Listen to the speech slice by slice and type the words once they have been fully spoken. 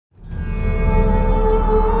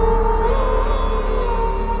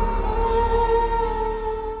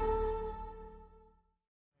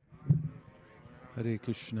Hare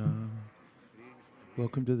Krishna.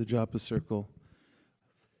 Welcome to the Japa Circle.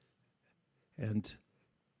 And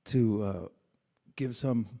to give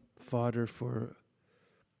some fodder for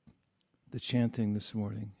the chanting this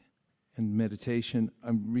morning and meditation,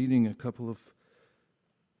 I'm reading a couple of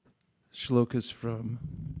shlokas from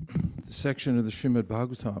the section of the Srimad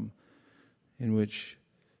Bhagavatam in which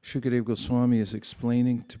Shukadeva Goswami is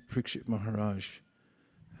explaining to Parikshit Maharaj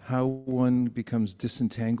how one becomes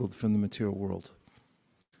disentangled from the material world.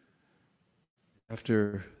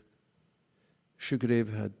 After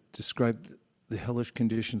Shukadeva had described the hellish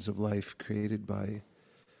conditions of life created by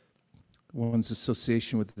one's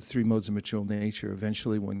association with the three modes of material nature,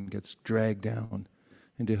 eventually one gets dragged down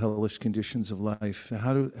into hellish conditions of life.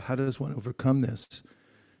 How does one overcome this?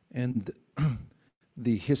 And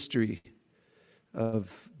the history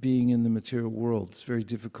of being in the material world, it's very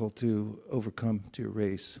difficult to overcome, to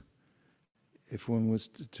erase. If one was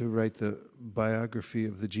to write the biography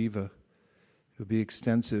of the Jiva, it would be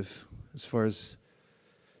extensive as far as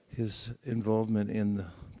his involvement in the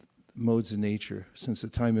modes of nature since the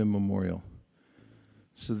time immemorial.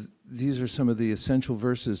 So these are some of the essential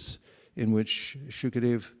verses in which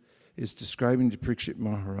Shukadeva is describing to Parikshit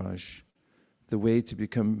Maharaj the way to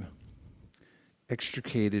become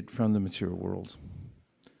extricated from the material world.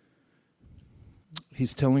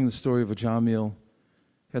 He's telling the story of Ajamil.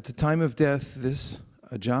 At the time of death, this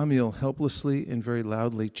Ajamil helplessly and very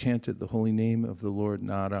loudly chanted the holy name of the Lord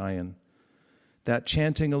Narayan. That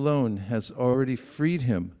chanting alone has already freed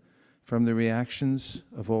him from the reactions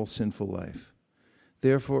of all sinful life.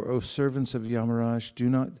 Therefore, O servants of Yamaraj, do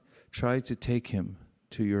not try to take him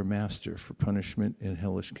to your master for punishment in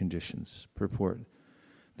hellish conditions. Purport.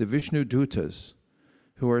 The Vishnu Dutas,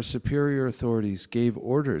 who are superior authorities, gave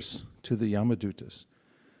orders to the Yamadutas,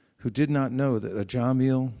 who did not know that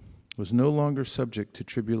Ajamil was no longer subject to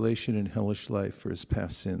tribulation in hellish life for his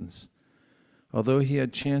past sins. Although he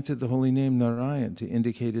had chanted the holy name Narayan to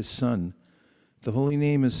indicate his son, the holy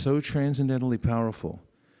name is so transcendently powerful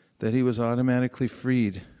that he was automatically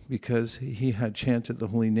freed because he had chanted the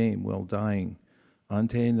holy name while dying.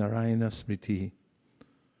 Ante Narayana Smriti.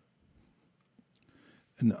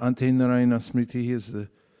 And Ante Narayana Smriti is the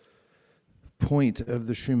point of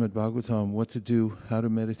the Srimad Bhagavatam, what to do, how to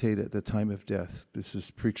meditate at the time of death. This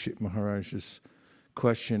is Parikshit Maharaj's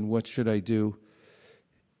question, what should I do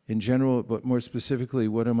in general, but more specifically,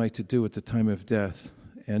 what am I to do at the time of death?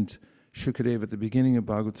 And Shukadeva at the beginning of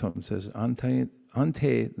Bhagavatam says, Ante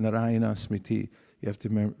Narayana Smriti. You have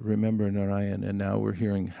to remember Narayan, and now we're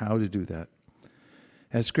hearing how to do that.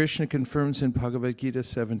 As Krishna confirms in Bhagavad Gita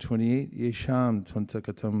 7:28, Yesham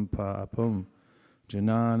Tvantakatam Papam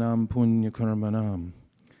Jananam Punya Karmanam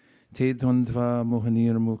Te Dvandva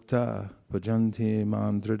Mohanir Mukta Bhajante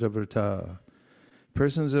Mam Dradavrta.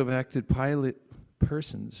 Persons who have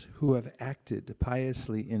acted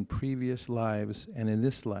piously in previous lives and in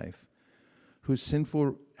this life, whose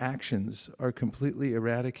sinful actions are completely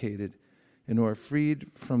eradicated and who are freed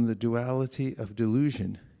from the duality of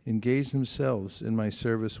delusion, engage themselves in my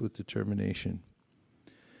service with determination.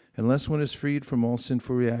 Unless one is freed from all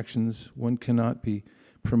sinful reactions, one cannot be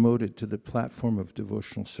promoted to the platform of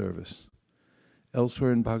devotional service.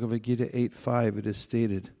 Elsewhere in Bhagavad Gita 8:5, it is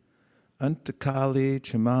stated, Antakale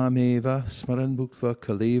chamameva smaran bhuktva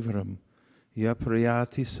kalevaram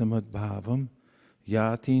yaprayati samadbhavam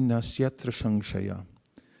yati nasyatra sangshaya.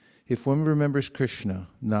 If one remembers Krishna,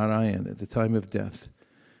 Narayan, at the time of death,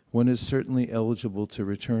 one is certainly eligible to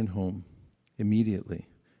return home immediately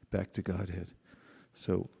back to Godhead.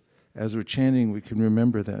 So as we're chanting, we can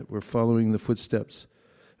remember that we're following the footsteps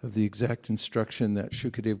of the exact instruction that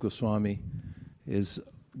Shukadeva Goswami is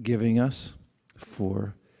giving us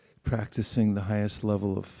for practicing the highest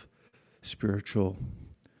level of spiritual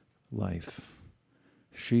life.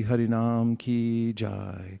 Shri Harinam Ki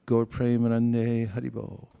Jai, Gaur Premanande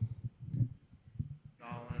Haribo.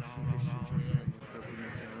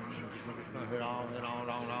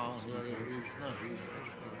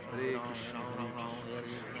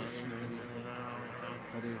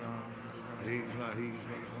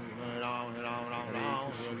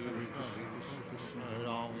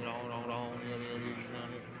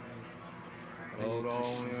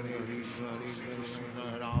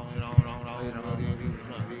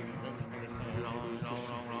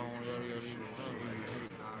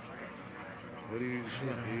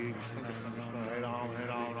 Hare Krishna, Hare Ram, Hare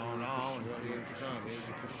Ram, Hare Krishna,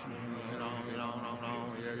 Krishna, Hare Ram,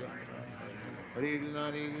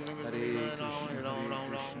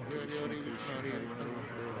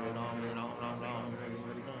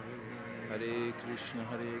 Hare Krishna,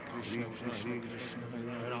 Hare Krishna, Krishna Krishna,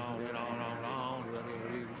 Hare Ram, Hare Ram, Hare Krishna, Hare Ram, Hare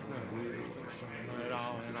Krishna, Krishna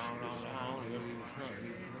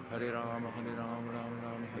Hare Rama, Rama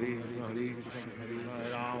Rama, Hare Hare, Hare Krishna, Krishna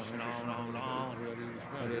Krishna,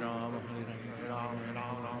 Hare Rama, Hare Krishna, Krishna Krishna, Hare Hare. Hare Rama, Rama Rama,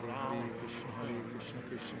 Hare Hare, Hare Krishna,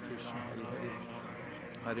 Krishna Krishna, Hare Hare,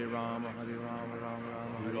 Hare Rama, Rama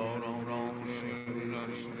Rama, Hare Hare. Hare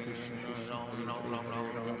Krishna, Krishna Krishna, Hare Hare,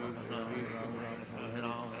 Hare Rama,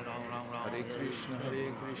 Hare Hare, Hare Krishna,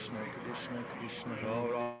 Krishna Krishna, Hare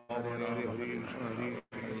Hare. Hare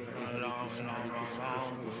Rama, Hare Krishna,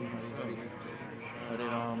 Krishna Krishna, Hare Hare. Hare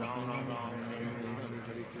Rama, Rama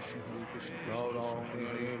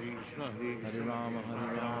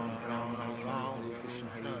Rama, Hare Krishna,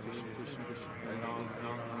 Krishna Krishna, Hare Hare, Hare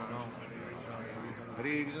Rama.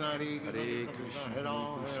 Hare Krishna, Hare Krishna,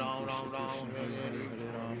 Krishna Krishna, Hare Hare,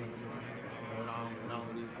 Hare Rama, Hare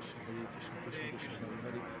Krishna, Krishna Krishna, Hare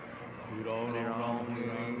Hare. Hare Rama, Rama, Hare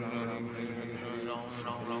Hare, Hare Krishna, Krishna Krishna, Hare Hare. Hare Rama, Rama, Hare Hare, Hare Krishna, Krishna Krishna, Hare Hare, Hare Rama, Rama, Hare Krishna, Krishna Krishna, Hare Hare, Hare Rama, Rama, Hare Hare,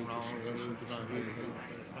 Hare Krishna, Krishna Krishna, Hare Hare.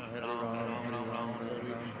 Hare Rama, Rama, Hare Hare,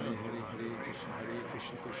 Hare Krishna, Krishna Hare Hare,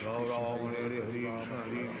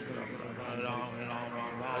 Hare Rama, Hare Krishna, Krishna Krishna, Hare Hare, Hare Rama, Rama,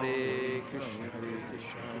 Hare Hare, Hare Krishna, Krishna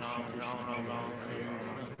Hare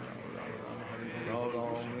Hare. Hare Rama, Rama, Hare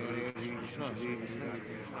Hare, Hare Krishna, Krishna Hare Hare, Hare Rama, Rama, Hare Hare, Hare Krishna, Krishna Hare Hare.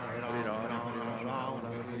 Hare Rama, Rama,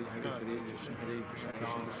 Hare Hare, Hare Krishna, Krishna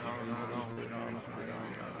Hare Hare, Hare Rama, Rama,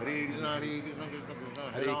 Hare Hare.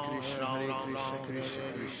 Hare Krishna, Krishna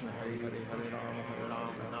Krishna, Hare Hare, Hare Rama, Rama, Hare Hare, Hare Krishna, Krishna Hare Hare. Hare Rama, Rama, Hare Hare, Hare Krishna, Krishna Hare Hare, Hare Rama, Hare Hare,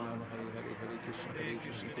 Hare Krishna, Hare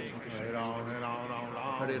Krishna, Hare Krishna, Rama, Hare Hare,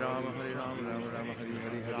 Hare Ram, Hare Ram, Hare, Ram, Hare Ram,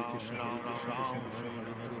 Krishna, Hare Krishna Krishna, Hare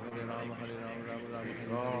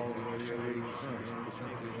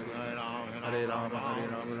Hare Hare, Ram, Hare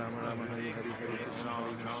Ram, Rama, Ram, Rama, Hare Hare, Hare Krishna,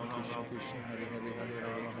 Ram, Ram, Krishna Hare Hare Hare.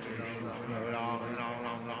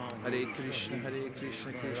 Krishna, Hare Rama, Hare Ram, Ram, Ram, Hare Hare Hare, Hare Krishna, Hare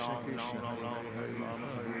Krishna Ram, Krishna, Ram, Hare Ram,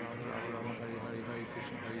 Hare, Hare Rama, Hare Hare, Hare Krishna,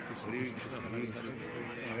 Krishna, Krishna Krishna, Hare Hare. Krishna,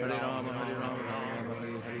 Hare Ram, Hare Ram, Rama, Ram, Ram,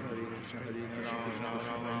 Hare Hare Hare, Hare Krishna, Hare Ram, Krishna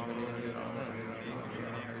Krishna, Ram, Hare Hare, Hare Rama,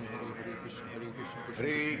 Hare Krishna,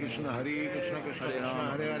 Krishna Krishna, Hare Ram, Ram, Ram, Hare Rama,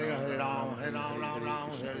 Hare Hare Rama, Ram, Hare Ram, Hare, Ram, Hare Krishna,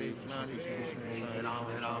 Krishna Hare Hare, Hare Hare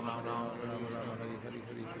Ram, Rama, Ram, Hare Ram, Rama, Hare Hare Hare,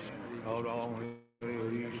 Hare Hare Krishna, Hare Ram, Hare Hare. Ram, Ram, Hare Rama, Hare Rama, Hare Krishna, Krishna Hare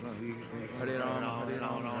Hare, Hare Rama, Hare Ram, Hare Ram, Hare, Ram, Krishna Ram, Krishna Hare Hare. Hare Ram, Hare Ram, Rama, Ram,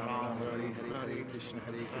 Ram, Rama, Hare Hare, Hare Krishna,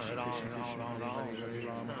 Hare Krishna Ram, Ram, Krishna, Ram, Hare Hare,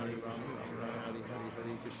 Ram, Hare Hare Rama, Krishna, Hare Hare Ram, Hare, Ram, Ram,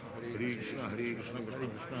 Krishna Ram, Krishna, Hare Hare Hare. Krishna, Hare Rama, Rama, Hare Hare Krishna, Hare, Hare Krishna, Krishna, Hare Krishna Ram,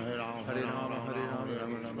 Krishna, Hare Ram, Hare, Ram, Hare Ram, Rama, Hare Rama,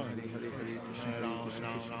 Krishna, Hare Hare, Hare Hare Krishna, Ram,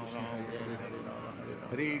 Krishna Ram, Krishna, Ram, Hare Hare.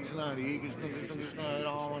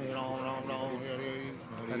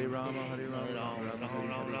 Hare Rama, Hare Ram, Ram, Ram, Rama, Hare Ram,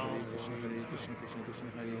 Hare, Hare Hare Krishna, Krishna,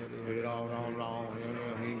 Krishna, Hare Hare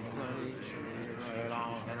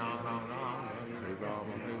Hare, Ram, Hare Ram, Rama, Ram, Rama, Hare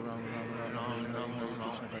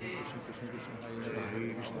Hare, Hare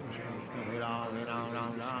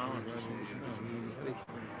Krishna, Krishna, Hare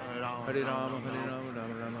Hare. Hare Hare Rama, Krishna, Rama, Hare Ram, Hare,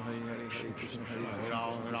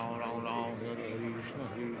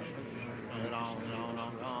 Ram,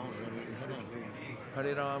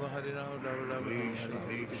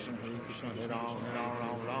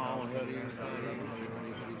 Hare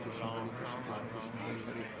Ram, Krishna, Ram, Krishna,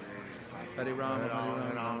 Hare Hare. Hare Hare Ram,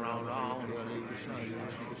 Rama, Ram, Rama, Hare Hare, Hare Krishna, Hare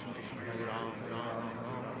Ram, Krishna, Ram, Hare Ram, Hare, Hare Hare Rama, Hare Hare Hare, Ram, Hare Ram, Krishna, Ram, Krishna, Hare Hare. Hare Ram, Hare Ram, Rama, Ram, Rama, Hare Hare, Hare Krishna, Hare Ram, Krishna, Ram, Hare Ram, Hare,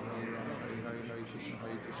 Hare Rama, Hare Hare, Hare Krishna,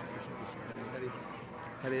 Hare Krishna, Hare Krishna, Hare Hare. Krishna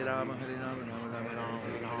Krishna, Hare Ram, Hare Ram, Rama, Ram, Hare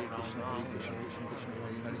Hare Hare, Hare Krishna, Hare Ram, Ram, Krishna, Ram, Hare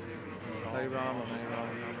Ram, Hare, Hare Rama, Hare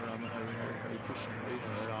Hare Hare, Ram, Hare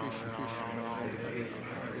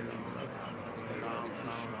Ram,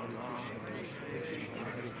 Krishna, Ram, Ram, Krishna, Hare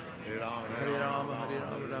Hare. Hare Hare Ram, Rama,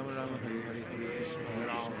 Ram, Ram, Ram, Hare Hare, Hare Krishna, Krishna,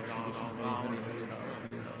 Hare Hare, Hare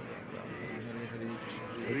Hare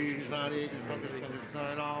Rama, Krishna, Hare Krishna, Krishna Krishna, Hare Ram, Hare Ram, Ram, Krishna, Ram, Krishna, Hare Hare. Hare Hare Ram, Rama, Ram, Ram, Ram, Hare Hare, Hare Krishna, Hare Krishna,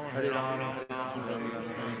 Ram, Hare Ram,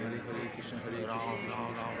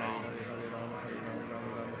 Hare, Hare Ram,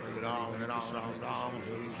 Rama, Hare Krishna, Hare Hare, Hare Hare Krishna, Ram, Ram, Ram, Ram,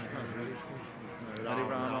 Krishna, Hare Hare Hare. Hare Hare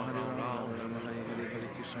Ram, Rama,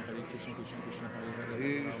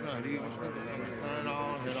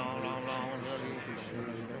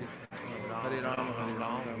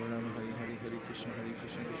 Ram, Ram, Ram, Hare Hare, Hare Krishna, Hare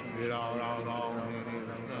Krishna, Krishna, Hare Hare. Hare Ram, Ram, Ram, Hare Ram,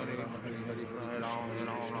 Rama, Hare Hare, Hare Hare Ram,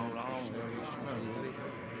 Krishna, Ram, Ram, Ram, Krishna, Hare Hare,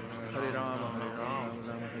 Hare Rama, Hare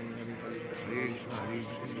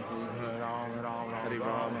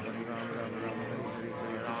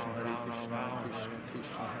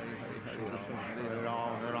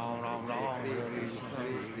Ram, Ram, Ram, Ram, Hare Hare Krishna, Krishna,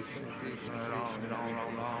 Krishna, Hare Ram, Ram, Hare Ram, Hare. Ram,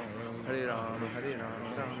 Hare Rama,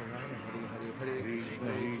 Rama, Hare Hare, Hare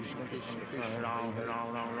Hare Krishna, Krishna, Hare Krishna, Krishna, Krishna, Hare Hare Hare. Ram,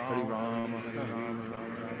 Ram, Hare Ram, Hare Rama, Krishna, Rama,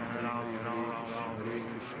 Hare Hare Ram, Hare, Ram, Hare Ram,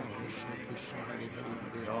 Krishna, Ram, Hare Krishna, Hare Hare,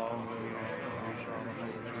 Hare Ram, Rama, Rama,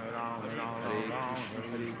 Hare Hare. Ram, Hare Ram, Krishna,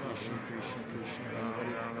 Hare Krishna, Krishna,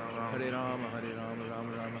 Hare Ram, Hare. Ram, Hare Rama,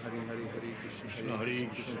 Rama, Hare Hare, Hare Krishna, Hare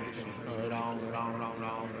Krishna, Krishna, Hare Hare Hare, Ram, Hare Ram, Rama, Ram, Ram,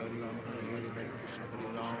 Hare Rama, Hare Hare, Hare Krishna, Hare Ram, Krishna,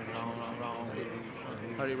 Ram, Hare Ram, Hare. Hare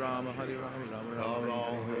Krishna,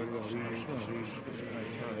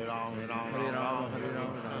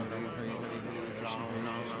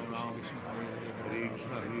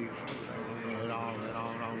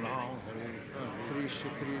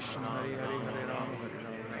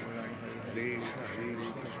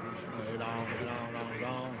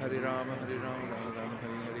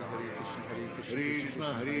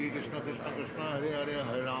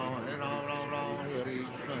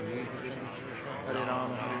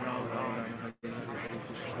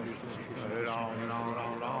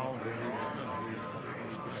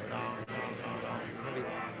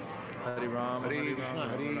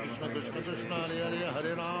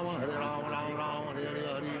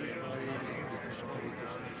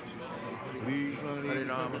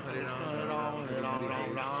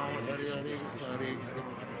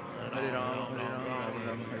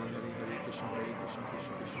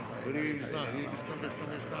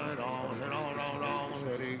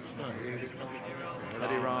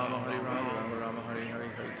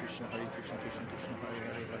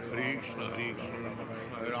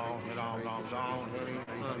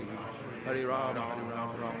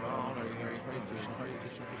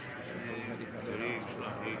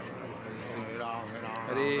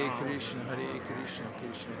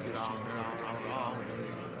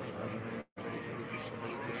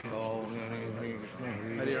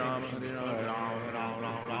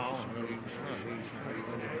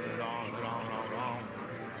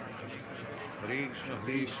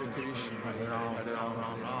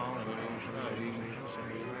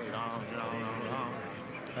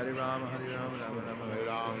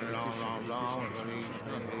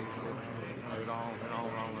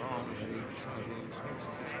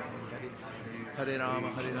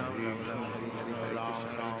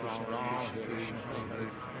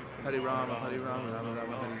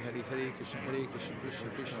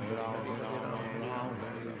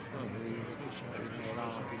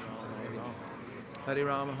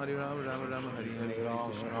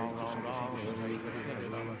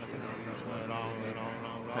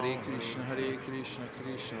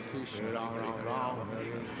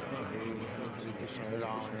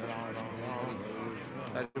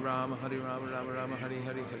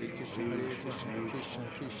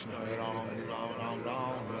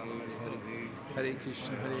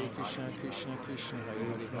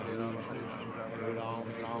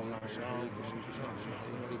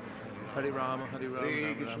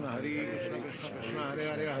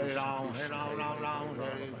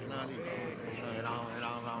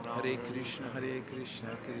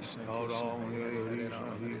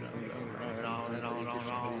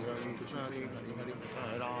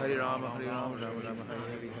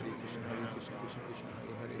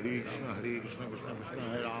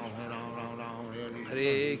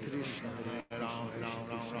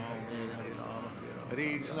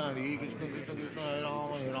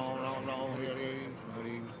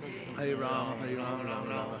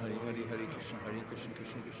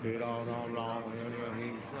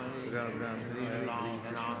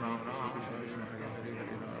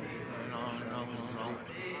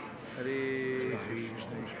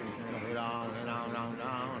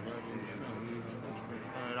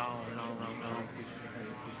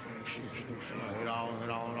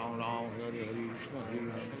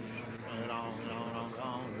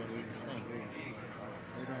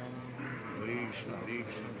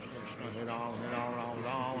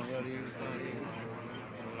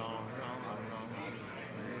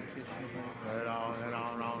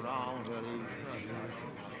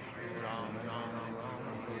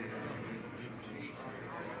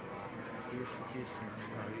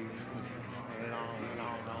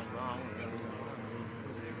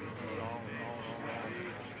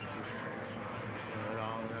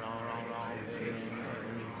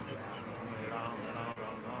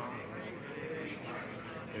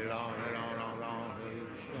 Hare Ram, Hare Ram, Ram Ram, Hare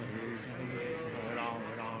Krishna, Hare Krishna, Hare Ram,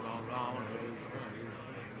 Hare Ram, Ram Ram, Hare Krishna,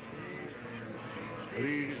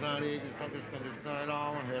 Hare Krishna, Hare Krishna, Krishna Krishna, Hare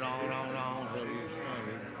Ram, Hare Ram, Ram Ram, Hare Krishna,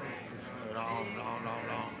 Hare Krishna, Hare Ram, Ram Ram,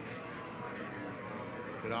 Ram.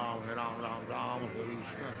 Ram, Ram, Ram, Ram, Hare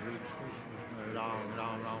Krishna, Hare Krishna, Hare Ram,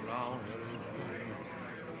 Ram, Ram, Ram, Hare Krishna, Hare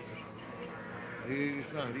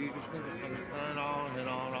Krishna, Hare Krishna, Krishna Krishna, Hare Ram, Hare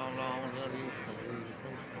Ram, Ram, Ram, Hare Krishna, Hare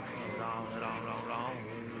Krishna, Hare Ram, Hare Ram, Ram, Ram,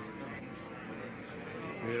 Hare Krishna, Hare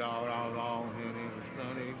Ram, Ram, Ram, Hare Krishna,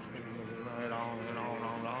 Hare Krishna, Hare Ram, Hare Ram,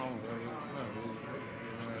 Ram, Ram, Hare Krishna, Hare Krishna,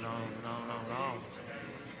 Hare Ram, Hare Ram, Ram, Ram.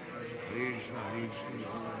 Hare Krishna, Hare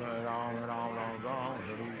Krishna, Hare Ram, Ram, Ram, Ram,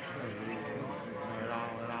 Hare Krishna, Hare Krishna, Hare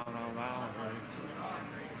Ram, Ram, Ram, Ram, Hare Krishna,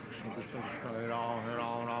 Krishna, Krishna, Hare Ram,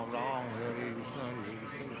 Ram, Ram, Hare Krishna, Hare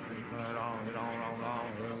Krishna, Krishna, Hare Ram, Ram, Ram,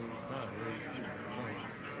 Hare Krishna, Hare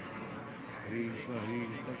Krishna,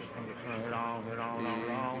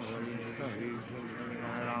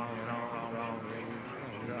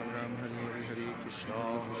 Krishna,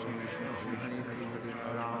 Hare Krishna, Krishna Krishna, Hare Hare,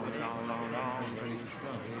 Hare Rama, Hare Rama, Rama Hare Hare,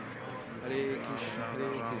 Hare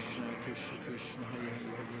Krishna, Krishna Krishna, Hare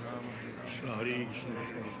Hare, Hare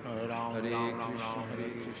Rama, Hare Rama, Hare Hare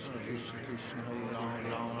Krishna, Krishna Krishna, Hare Hare,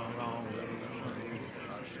 Hare Rama, Hare Rama, Hare Hare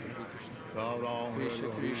Krishna, Hare Krishna. Krishna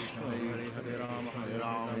Krishna, Hare Hare, Hare Rama, Hare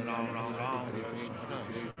Rama, Rama Rama, Hare Krishna,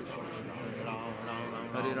 Krishna Krishna, Hare Hare,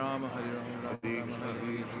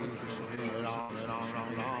 Hare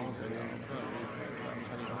Rama,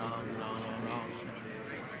 Hare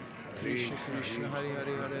Rama, Rama Rama, Hare Hare, Hare Krishna, Krishna Krishna, Hare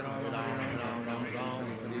Hare, Hare Rama,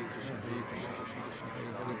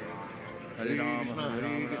 Hare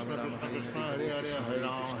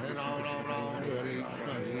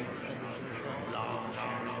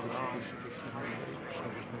Rama,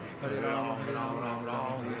 Hare Krishna,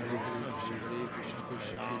 Hare Krishna. Krishna Krishna, Hare Hare,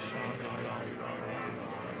 Hare Rama,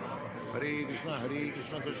 Hare Rama, Rama Rama, Hare Hare, Hare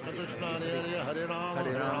Krishna, Krishna Krishna, Hare Hare, Hare Rama, Hare Rama, Rama Rama, Hare Hare, Hare Krishna, Krishna Krishna, Hare Hare, Hare Rama, Hare Rama, Krishna Krishna, Hare Hare, Hare Rama, Hare Rama, Rama Rama, Hare Hare, Hare Krishna, Krishna Krishna, Hare Hare, Hare Rama, Hare Krishna, Krishna Krishna, Hare Hare, Hare Rama, Hare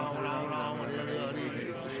Rama, Hare Rama, Rama, Rama, Hare Hare Hare,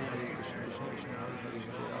 Hare, Hare Krishna, Krishna Krishna, Hare Hare,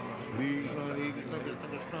 Hare Rama, Hare Krishna,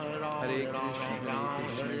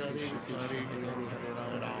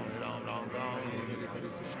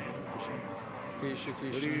 Krishna Hare Rama, Hare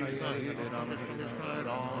Hare Rama, Krishna,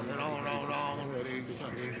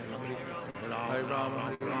 Hare Rama, Krishna, Hare Hare, Krishna Hare Krishna, Hare Hare, Hare Rama,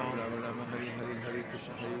 Hare Rama, Hare Hare, Hare Krishna,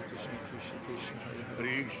 Krishna Krishna, Hare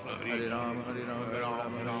Hare, Hare Rama, Hare Rama, Hare Hare, Hare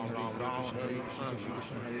Krishna, Krishna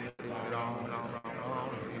Krishna, Hare Rama, Hare Rama, Rama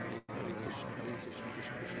Rama, Hare Hare, Hare Krishna,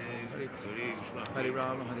 Krishna Krishna, Hare Hare, Hare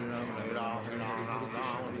Rama, Hare Rama, Rama Rama, Hare Hare,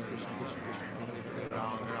 Hare Krishna, Krishna Krishna, Hare Hare, Hare Rama,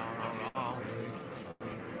 Hare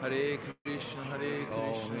Rama, Hare Hare,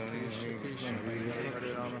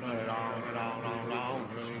 Hare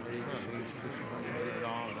Krishna, Krishna, Hare Hare,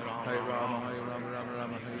 Hare Rama, Hare Rama, Rama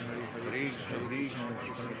Rama, Hare Hare, Hare Krishna,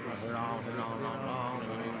 Krishna, Hare Hare, Rama, Hare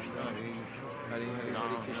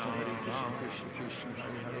Krishna, Krishna Krishna,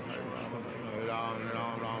 Hare Hare, Hare Rama, Hare Rama, Rama, Hare Krishna, Hare Hare, Hare Rama, Hare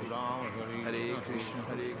Rama, Rama Rama, Hare Hare, Hare Krishna, Krishna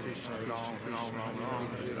Krishna, Hare Hare,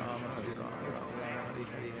 Hare Rama, Hare Hare, Hare Krishna, Krishna Krishna, Hare Hare, Hare Rama, Hare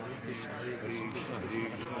Krishna, Krishna Krishna,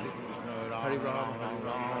 Hare Hare, Hare Rama,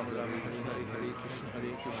 Hare Rama, Hare Hare, Hare Krishna, Krishna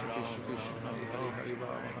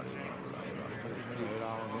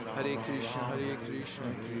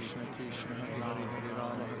Krishna, Hare Hare Rama, Hare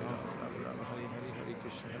Rama, Rama Hare Hare, Hare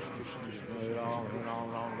Krishna,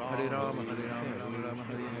 Krishna Krishna, Hare Hare,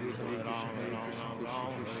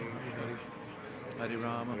 Hare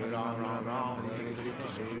Rama, Hare Rama, Rama Hare Hare, Hare Krishna,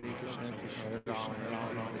 Krishna Krishna, Hare Hare, Hare Rama, Hare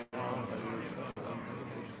Rama, Hare Hare, Hare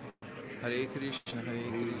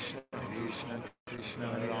Krishna, Krishna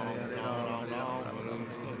Krishna, Hare Rama, Hare Rama, Rama Hare Hare, Hare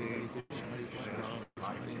Krishna, Krishna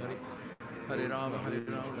Hare Hare, Hare Rama, Hare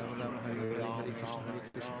Rama, Rama Hare Hare, Hare Krishna,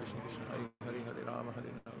 Krishna Krishna, Hare Hare, Hare Rama,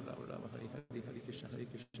 Hare Rama, Hare Hare, Hare Krishna,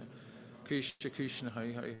 Krishna Krishna,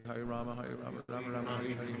 Hare Hare, Hare Rama, Hare Rama, Rama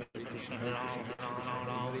Hare Hare, Hare Krishna, Krishna Hare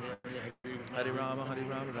Hare, Hare Rama, Hare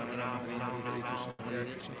Rama, Rama Hare Hare, Hare Krishna, Krishna Hare Hare, Hare Rama, Hare Rama, Rama Hare Hare, Hare Krishna, Krishna Krishna, Hare Hare, Hare Rama, Hare Rama, Rama Hare Hare, Hare Krishna, Hare Hare, Hare Rama, Hare Rama, Rama Hare Hare, Hare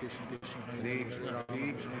Krishna, Krishna Hare Hare, Hare Rama,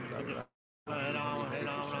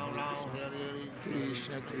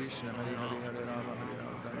 Krishna Krishna, Hare Hare, Hare Rama, Hare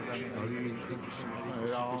Rama, Hare Hare, Hare Krishna,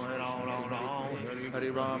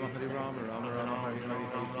 Hare Rama, Hare Rama, Rama Hare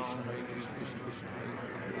Hare, Hare Krishna, Krishna Hare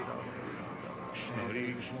Hare, Hare Rama,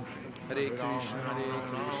 Hare Krishna,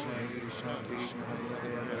 Krishna Krishna, Hare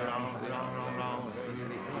Hare, Hare Rama, Hare Rama, Hare Hare, Hare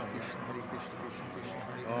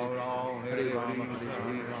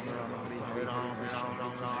Krishna, Krishna Hare Hare,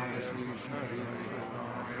 Hare Rama, Hare Rama,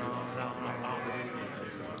 Hare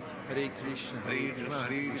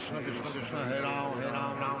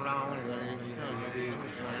Hare,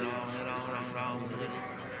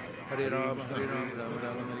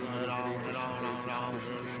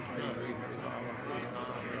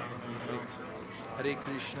 Hare Krishna,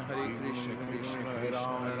 Krishna Hare Hare, Hare Krishna, Krishna, Krishna, Hare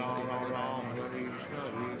Ram, Ram, Hare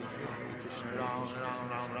Krishna, Ram, Hare Rama, Hare Rama, Rama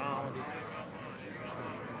Rama, Hare Hare, Hare Krishna,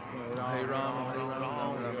 Krishna Hare Hare, Hare Rama, Hare Rama, Hare Hare, Hare Krishna, Krishna Krishna, Hare Hare, Hare Rama, Hare Krishna, Hare Rama, Hare Rama, Rama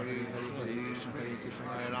Rama, Hare Hare, Hare Krishna, Krishna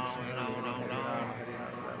Hare Rama, Hare Rama, Hare Rama,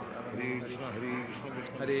 Hare Krishna, Hare Krishna, Krishna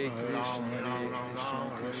Krishna, Hare Hare, Hare Rama,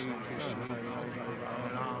 Hare Krishna, Krishna Hare Hare,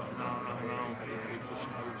 Hare Rama, Rama Rama, Hare Hare, Hare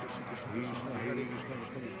Krishna, Krishna Krishna, Hare Hare,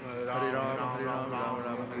 Hare Rama, Rama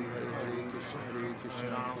Hare Hare, Hare Krishna, Krishna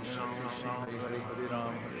Krishna, Hare Hare, Hare Rama, Hare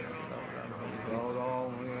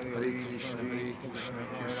Rama, Hare Krishna, Krishna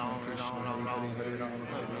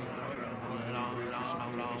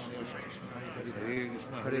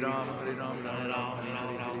Hare Hare, Hare Rama, Rama Rama,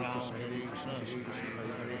 Hare Hare, Hare Krishna, Krishna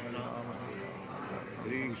Hare Hare, Hare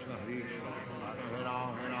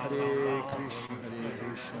Rama, Hare Krishna,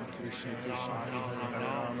 Krishna Krishna, Hare Hare, Hare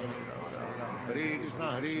Rama, Hare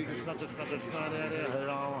Krishna, Krishna Krishna, Hare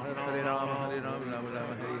Ram, Hare Rama, Rama Rama,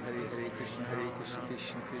 Hare Hare, Hare Krishna,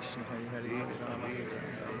 Krishna Krishna, Hare Hare, Hare Rama,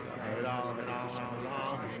 Hare Rama,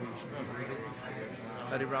 Hare Krishna,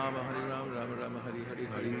 Hare Rama, Rama Rama, Hare Hare,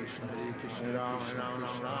 Hare Krishna, Krishna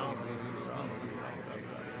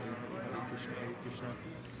Krishna,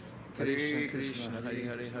 Hare Hare, Krishna, Hare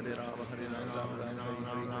Hare, Hare Rama, Rama Rama, Hare Hare,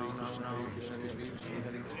 Hare Krishna, Krishna Krishna,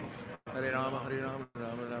 Hare Rama, Rama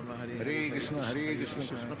Rama, Hare Hare, Hare Hare Krishna, Krishna,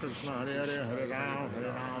 Krishna Krishna, Krishna Hare Hare, Hare Ram,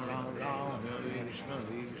 Ram Ram, Hare Krishna,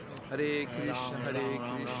 Hare Krishna, Hare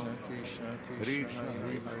Krishna Krishna, Hare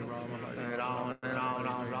Hare, Hare Rama, Ram,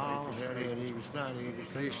 Ram Ram, Hare Hare Krishna,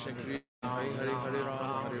 Krishna Krishna, Hare Hare, Hare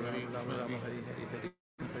Rama, Rama Rama, Hare Hare, Hare Hare Krishna,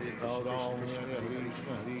 Krishna Krishna, Hare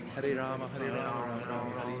Hare, Hare Rama, Rama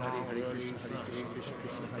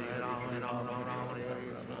Rama, Hare Hare,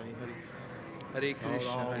 Hare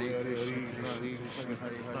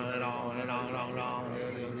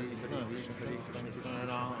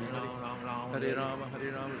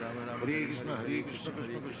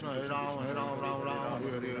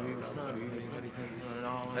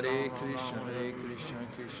Krishna,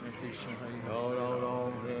 Krishna Krishna,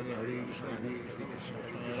 Hare Hare,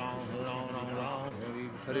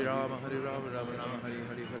 Hare Rama, Rama Rama, Hare Hare, Hare Krishna, Krishna Krishna, Hare Hare, Hare Rama, Rama Rama, Hare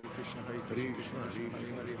Hare, Hare Krishna, Krishna Krishna,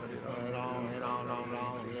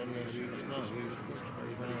 Hare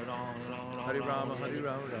Hare, Hare Rama, Rama Rama, Hare Hare,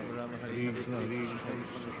 Hare Krishna, Krishna Krishna, Hare Hare,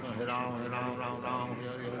 Hare Rama, Rama Rama,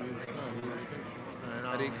 Hare Hare,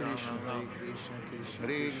 Hare Krishna, Krishna Krishna,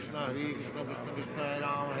 Hare Hare, Hare Krishna, Hare Rama,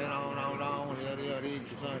 Rama Rama, Hare Hare, Hare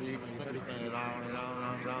Krishna, Krishna Krishna, Hare Hare,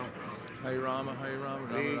 Hare Rama, Hare Rama,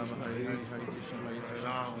 Rama Rama, Hare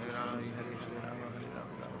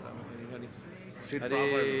Hare,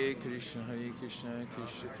 Hare Krishna, Hare Krishna,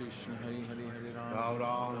 Krishna Krishna, Hare Krishna, Krishna Ram,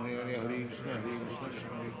 Ram, Hare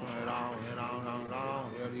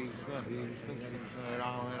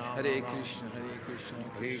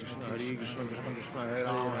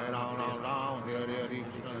Krishna,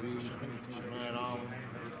 Ram.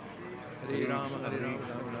 Hare Rama, Rama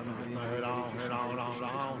Rama, Hare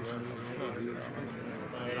Hare,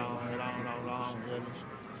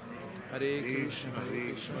 Hare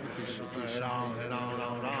Krishna, Krishna Krishna, Hare Hare, Hare Rama,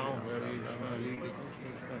 Rama, Hare Hare.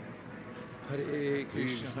 Hare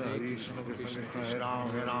Krishna, Krishna Krishna, Hare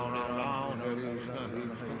Hare, Hare Rama, Ram,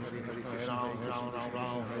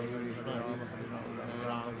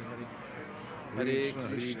 Hare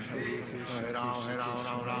Krishna,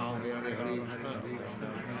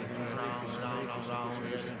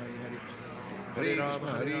 Ram,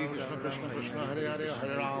 Hare Krishna, Krishna Krishna, Hare Rama,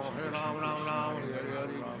 Hare Rama, Rama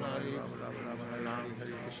Rama, Hare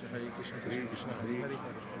Hare Krishna, Krishna Krishna, Hare Krishna, Krishna Krishna,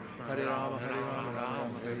 Hare Rama, Hare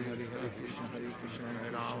Krishna, Hare Krishna,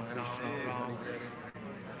 Hare Rama, Krishna, Hare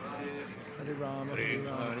Hare,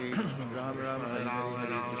 Hare Ram,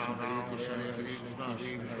 Ram, Hare Krishna, Krishna,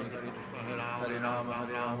 Hare Hare, Hare Rama,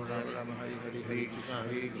 Rama, Hare Hare, Hare Krishna,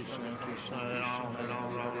 Krishna Krishna, Hare Rama,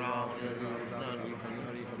 Rama Rama, Hare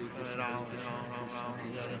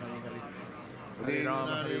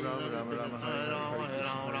Hare,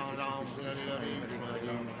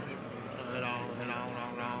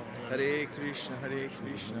 Hare Krishna, Krishna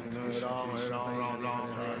Krishna, Hare Hare,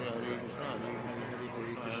 Hare Rama, Rama Rama,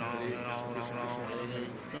 Hare Hare, Hare Krishna, Krishna Krishna,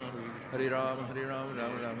 Hare Rama, Hare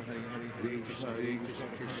Hare, Hare Krishna, Krishna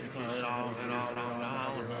Krishna, Hare Rama, Rama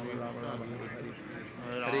Rama, Hare Hare,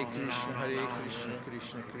 Hare Krishna, Hare Krishna,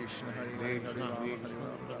 Krishna Krishna, Hare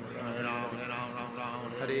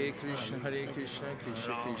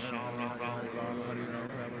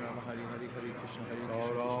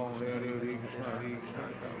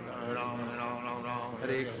Rama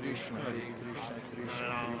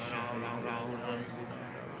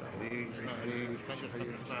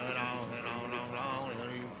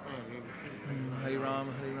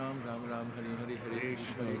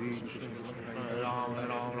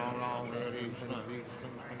Rama, Hare Hare,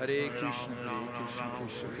 Hare Krishna,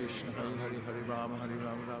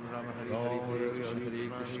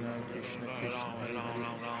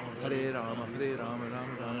 Krishna Hare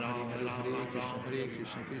Krishna, Krishna Krishna, Hare Hare,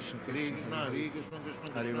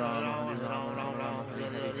 Hare Rama, Hare Krishna,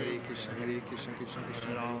 Krishna Krishna, Hare Rama,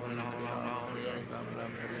 Hare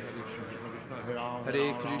Hare,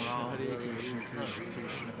 Hare Krishna, Hare Krishna, Krishna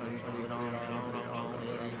Krishna, Hare Rama, Rama,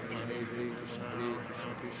 Hare Hare, Hare Krishna,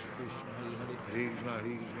 Krishna Krishna, Hare Krishna, Krishna, Hare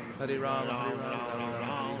Hare, Hare Rama,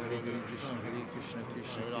 Rama, Hare Hare, Hare Krishna, Krishna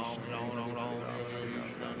Krishna, Hare Rama, Rama, Hare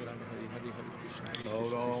Hare, Hare Krishna, Krishna,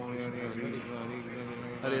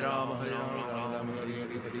 Hare Rama, Rama, Hare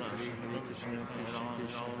Hare,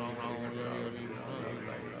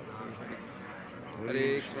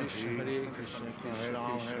 Hare Krishna, Krishna, Hare Krishna, Krishna,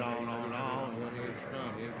 Hare Rama, Hare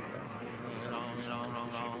Krishna,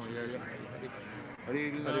 Krishna, Hare Rama, Hare Hare Krishna,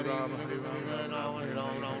 Krishna, Hare Rama, Rama, Hare Hare, Hare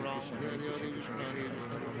Krishna, Krishna, Hare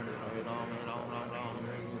Krishna, Krishna Hare Rama,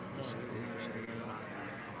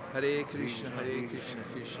 Hare Krishna, Hare Krishna,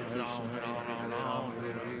 Krishna Krishna, Hare Hare, Hare Rama,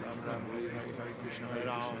 Hare Rama, Rama Rama, Hare Hare, Hare Krishna, Hare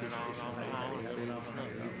Krishna, Krishna Krishna, Hare Hare, Hare Rama, Hare Rama,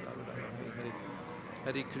 Rama Rama, Hare Hare.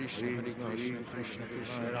 Hare Krishna, Hare Krishna, Krishna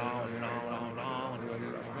Krishna, Hare Hare, Hare Rama, Hare Rama, Rama Rama,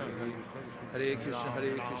 Hare Hare. Hare Krishna,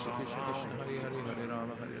 Hare Krishna, Krishna Krishna, Hare Hare, Hare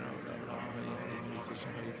Rama, Hare Rama, Rama Rama, Hare Hare. Hare Krishna,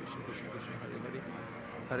 Hare Krishna, Krishna Krishna, Hare Hare.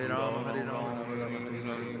 Hare Rama, Hare Rama, Rama Rama, Hare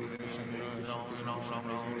Hare. Hare Krishna, Hare Krishna, Krishna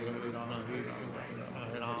Krishna, Hare Hare, Hare Rama,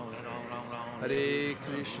 Hare Rama, Rama Rama, Hare Hare. Hare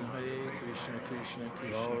Krishna, Hare Krishna,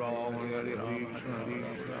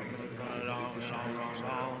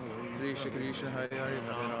 Krishna Krishna, Hare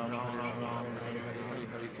Hare, Hare Rama, Hare Rama, Rama Rama, Hare Hare.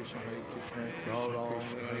 Hare Krishna, Hare Krishna,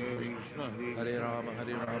 Krishna Krishna, Hare Hare, Hare Rama,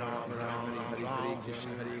 Hare Rama, Rama Rama, Hare Hare. Hare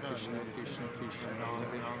Krishna, Hare Krishna, Krishna Krishna, Hare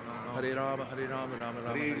Hare. Hare Rama, Hare Rama, Rama Rama,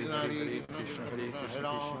 Hare Hare. Hare Krishna, Hare Krishna, Krishna Krishna,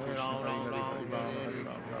 Hare Hare. Hare Rama, Hare Rama,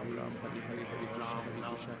 Rama Rama, Hare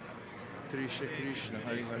Hare. Hare Krishna,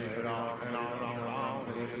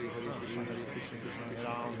 Hare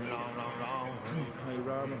Krishna, Krishna Krishna, Hare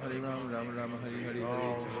Hare. Hare Rama, Hare Rama, Rama Rama, Hare Hare. Hare Krishna,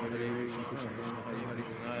 Hare Krishna, Krishna Krishna, Hare Hare. Hare Rama, Hare Rama, Rama Rama, Hare Hare. Hare Krishna, Hare Krishna, Krishna Krishna, Hare Hare.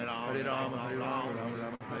 Hare Rama, Hare Rama, Rama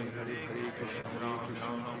Rama, Hare Hare. Hare Krishna, Hare Krishna,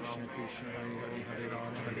 Krishna Krishna, Hare Hare. Hare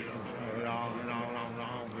Rama, Hare Rama, Rama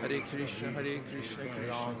Rama, Hare Hare. Hare Krishna, Hare Krishna, Krishna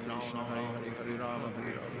Krishna, Hare Hare. Hare Rama,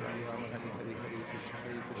 Hare Rama, Hare Krishna, Hare Krishna, Krishna Krishna, Hare Hare. Hare Rama, Hare Rama, Rama Rama, Hare Hare. Hare Krishna,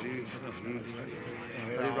 Hare Krishna, Krishna Krishna, Hare Hare.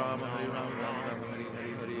 Hare Rama, Hare Rama, Rama Rama, Hare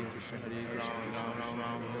Hare. Hare Krishna, Hare Krishna, Krishna Krishna,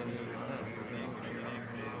 Hare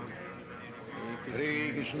Hare.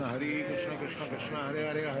 Hare Krishna, Hare Krishna, Krishna Krishna, Hare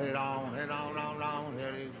Hare, Hare Ram, Ram Ram,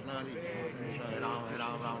 Hare Krishna, Hare Krishna, Hare Ram,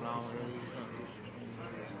 Ram Ram, Hare Krishna,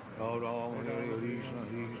 Hare Ram, Hare Krishna,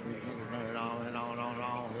 Hare Krishna, Hare Ram, Ram,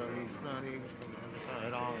 Hare Krishna, Hare Krishna, Hare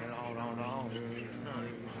Ram, Ram, Hare Krishna,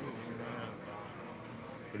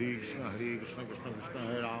 Hare Krishna, Hare Krishna, Krishna Krishna,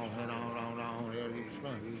 Hare Ram, Ram, Hare Krishna,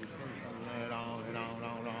 Hare Krishna, Hare Ram, Ram,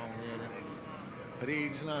 Hare Krishna. Hare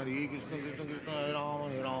Krishna, Hare Krishna, Krishna Krishna, Hare Ram, Ram, Hare Krishna, Hare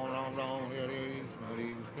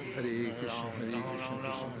Krishna, Hare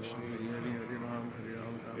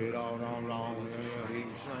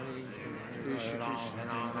Krishna, Hare Krishna, Krishna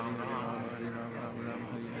Krishna,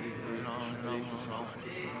 Hare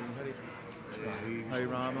Hare. Hare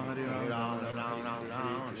Rama, Hare Rama, Hare Rama Rama, Ram, Hare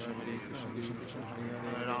Hare Krishna, Hare Krishna, Krishna, Hare Krishna Hare Hare. Hare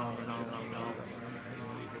Rama, Hare Rama, Rama Rama,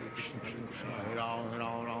 Hare Hare. Hare Krishna, Hare Krishna, Krishna Krishna, Hare Hare. Hare Rama, Hare Rama, Rama Rama, Hare Hare. Hare Krishna, Hare Krishna, Krishna Krishna, Hare Hare. Hare Rama,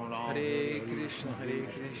 Hare Rama, Rama Rama, Hare Hare. Hare Krishna,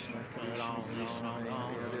 Hare Krishna, Hare Krishna, Hare Krishna, Krishna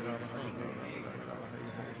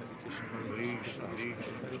Krishna,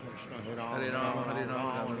 Hare Hare. Hare Rama, Hare Rama, Rama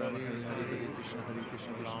Rama, Hare Hare. Hare Krishna, Hare Krishna, Krishna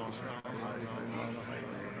Krishna,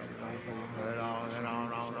 Hare Hare. Hare Rama, Hare Rama, Rama Rama, Hare Hare. Hare Krishna, Hare Krishna, Krishna Krishna, Hare Hare. Hare Rama, Hare Rama, Rama Rama, Hare Hare. Hare Krishna, Hare Krishna, Krishna Krishna, Hare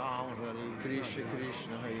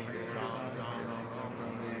Hare. Hare Rama, Hare Rama, Rama Rama, Hare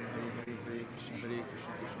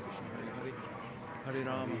Hare. Hare Krishna, Hare Krishna, Krishna Krishna, Hare Hare. Hare Rama, Hare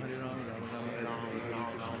Rama, Rama Rama, Hare Hare. Hare Krishna, Hare Krishna, Krishna Krishna, Hare Hare. Hare Rama, Hare Rama, Rama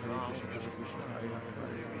Rama, Hare Hare. Hare Krishna, Hare Krishna, Krishna Krishna, Hare Hare. Hare Rama,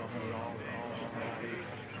 Hare Rama, Rama Rama, Hare Hare. Hare Krishna, Hare Krishna, Krishna Krishna, Hare Hare. Hare Rama, Hare Rama, Rama Rama,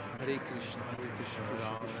 Hare Hare. Hare Krishna, Hare Krishna, Krishna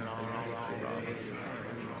Krishna,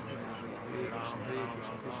 Hare Hare. Hare Rama, Hare Krishna, Hare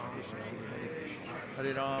Krishna, Krishna Krishna, Hare Hare.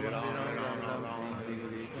 Hare Rama, Hare Rama, Hare Hare. Hare Krishna, Hare Krishna, Krishna Krishna, Hare Hare. Hare Rama, Hare Rama, Rama Rama, Hare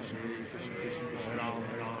Hare. Hare Krishna, Hare Krishna, Krishna Krishna, Hare Hare. Hare Rama, Hare Rama,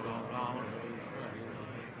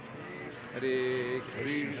 Hare Hare. Hare Krishna,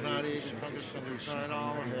 Hare Krishna, Krishna Krishna,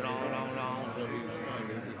 Hare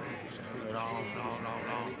Hare.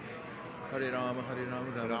 Hare Rama, Hare Rama,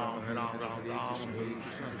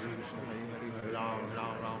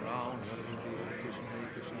 Hare Krishna,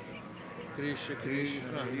 Hare Krishna,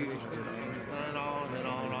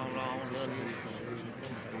 Krishna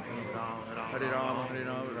Krishna, Hare Hare. Hare Rama, Hare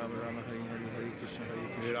Rama, Rama Rama, Hare Hare. Hare Krishna,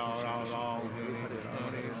 Hare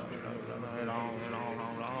Krishna, Krishna Krishna, Hare Hare. Hare Rama, Hare Rama, Rama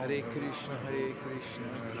Rama, Hare Hare. Hare Krishna, Hare Krishna,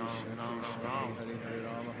 Krishna Krishna, Hare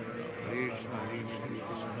Hare. Hare Rama, Hare Rama, Rama Rama, Hare Hare. Hare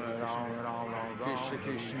Krishna, Hare Krishna, Krishna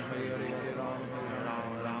Krishna, Hare Hare.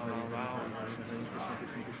 Hare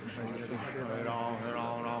Rama, Hare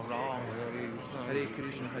Rama, Rama Rama, Hare Hare. Hare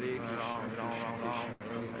Krishna, Hare Krishna, Krishna Krishna,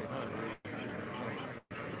 Hare Hare. Hare Rama,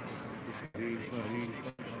 Hare Krishna, Hare Krishna, Krishna Krishna, Hare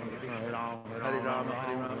Hare. Hare Rama, Hare Rama, Rama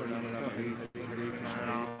Rama, Hare Hare. Hare Krishna, Hare Krishna,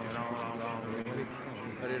 Krishna Krishna, Hare Hare.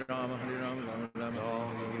 Hare Rama, Hare Rama, Rama Rama,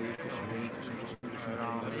 Hare Hare. Hare Krishna, Hare Krishna, Krishna Krishna, Hare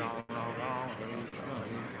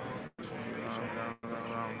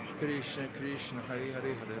Hare. Krishna Krishna, Hare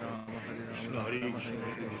Hare. Hare Rama,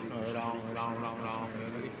 Hare Rama, Rama Rama, Hare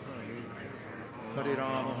Hare. Hare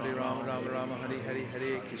Rama, Hare Rama, Rama Rama, Hare Hare.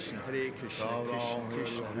 Hare Krishna, Hare Krishna, Krishna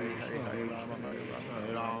Krishna, Hare Hare. Hare Rama, Hare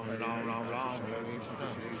Rama, Rama Rama, Hare Hare. Krishna,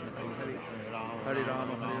 Hare Krishna, Hare Hare. Hare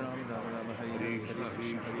Rama, Hare Rama, Rama Rama, Hare Hare. Hare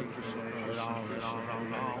Krishna, Hare Krishna, Krishna Krishna, Hare Hare. Hare Rama, Hare Rama, Rama Rama,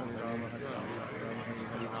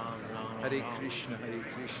 Hare Hare. Hare Krishna, Hare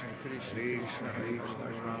Krishna, Krishna Krishna, Hare Hare.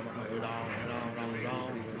 Hare Rama, Hare Rama, Rama Rama, Hare Hare. Hare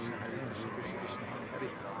Krishna, Hare Krishna, Krishna Krishna,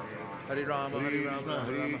 Hare Hare. Hare Rama, Hare Rama, Rama Rama,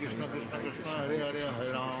 Hare Hare. Hare Krishna, Hare Krishna,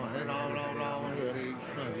 Hare Rama, Hare Rama,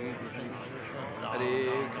 Hare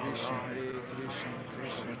Krishna, Hare Krishna,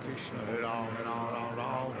 Krishna Krishna, Hare Hare. Hare Rama, Hare Rama, Rama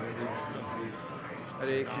Rama, Hare Hare.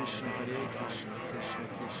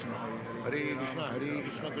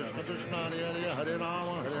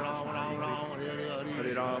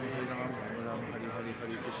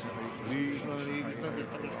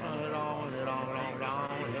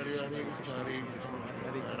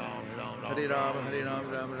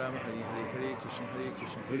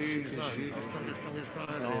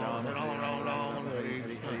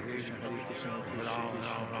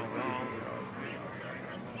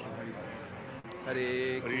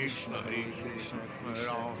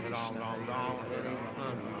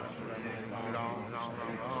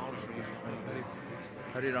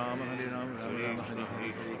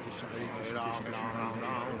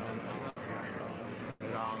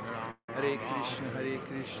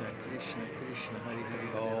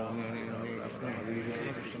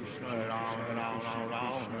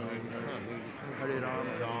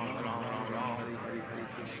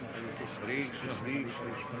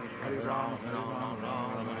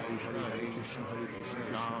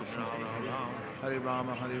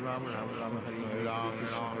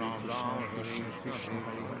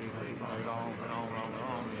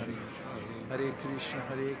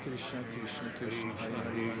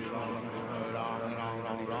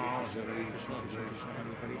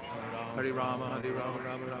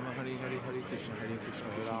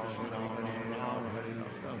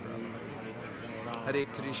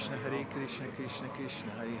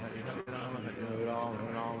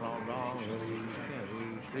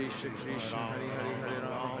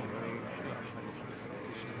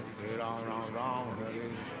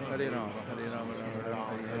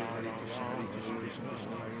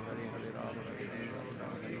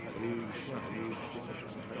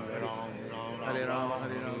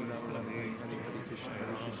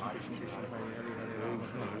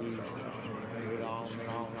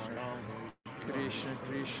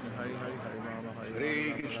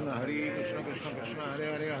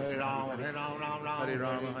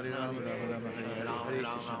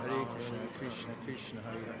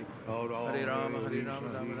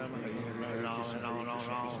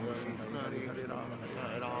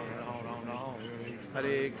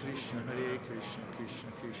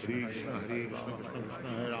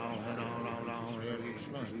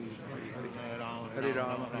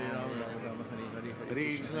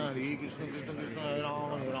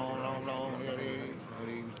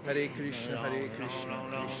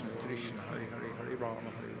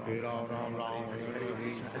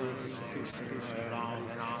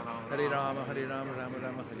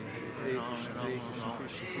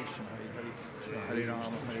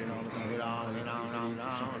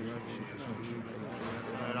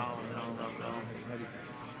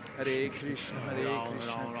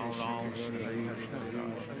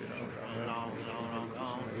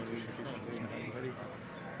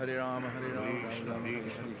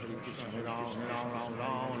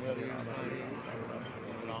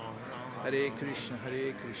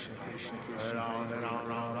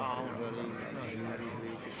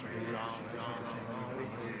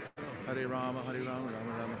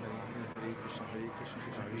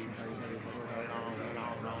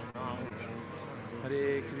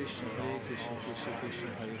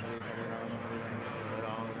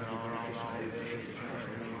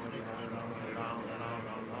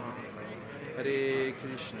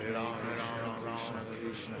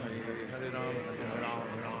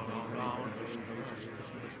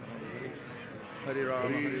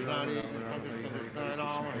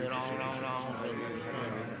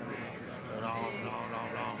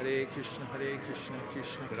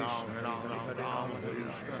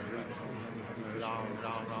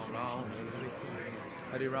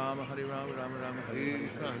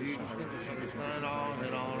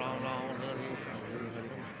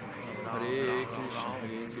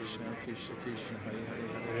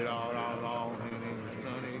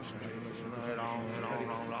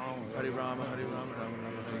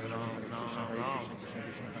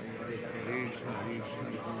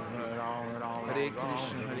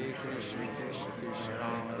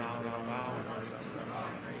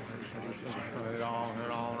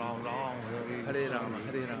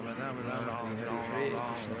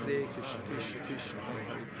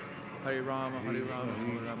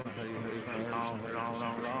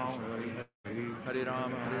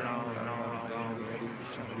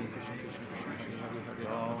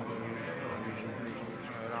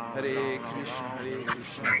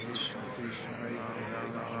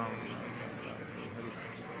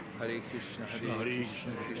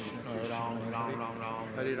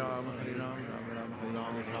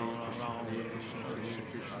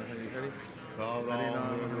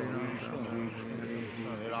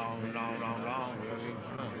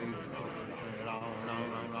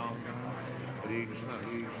 Hare Krishna, Hare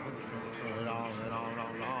Krishna, Hare Ram, Ram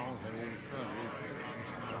Ram, Hare Krishna, Hare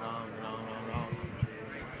Ram,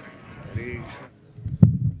 Hare Krishna.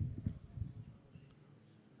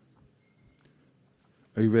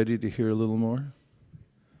 Are you ready to hear a little more?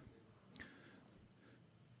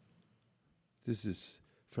 This is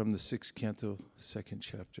from the 6th canto, 2nd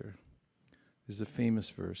chapter. This is a famous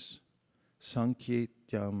verse.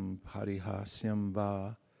 Sankyetyam parihasyam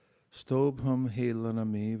va stobham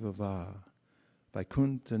helanameva va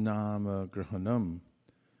vaikunta nama grahanam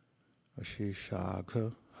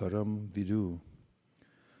asheshagha haram vidu.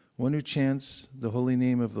 One who chants the holy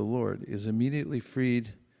name of the Lord is immediately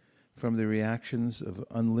freed from the reactions of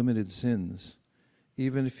unlimited sins,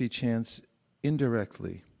 even if he chants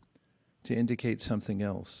indirectly to indicate something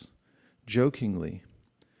else, jokingly,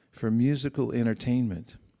 for musical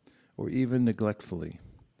entertainment, or even neglectfully.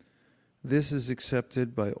 This is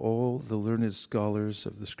accepted by all the learned scholars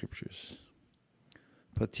of the scriptures.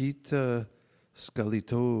 Patita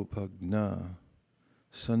scalito pagna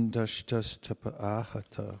sandashtas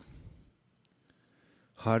tapaahata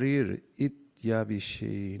harir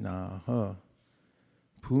ityavishinaha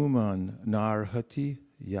puman narhati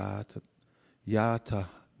yata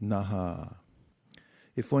naha.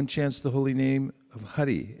 If one chants the holy name of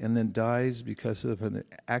Hari and then dies because of an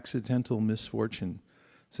accidental misfortune,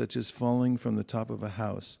 such as falling from the top of a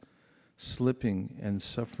house, slipping and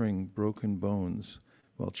suffering broken bones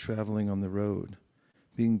while traveling on the road,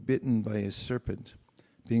 being bitten by a serpent,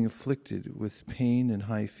 being afflicted with pain and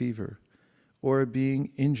high fever, or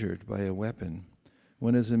being injured by a weapon,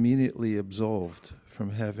 one is immediately absolved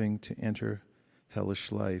from having to enter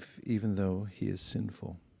hellish life, even though he is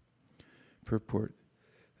sinful. Purport.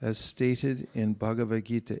 As stated in Bhagavad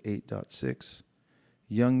Gita 8.6,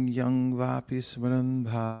 Yang vapi smaran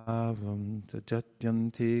bhavam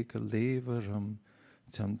tajatyante kalevaram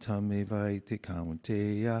tam tam evaiti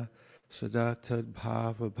kaunteya sadatad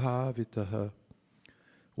bhava bhavitaha.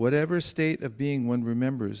 Whatever state of being one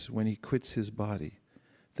remembers when he quits his body,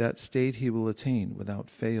 that state he will attain without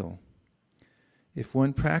fail. If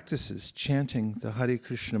one practices chanting the Hare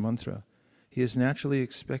Krishna mantra, he is naturally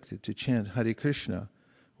expected to chant Hare Krishna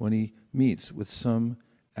when he meets with some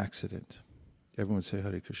accident. Everyone say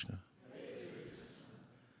Hare Krishna. Hare Krishna.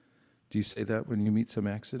 Do you say that when you meet some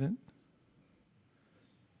accident?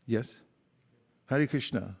 Yes? Hare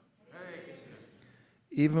Krishna. Hare Krishna.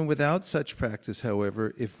 Even without such practice,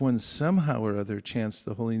 however, if one somehow or other chants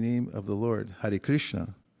the holy name of the Lord, Hare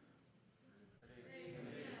Krishna,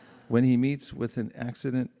 when he meets with an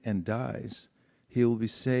accident and dies, he will be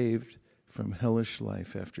saved from hellish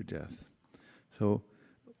life after death. So,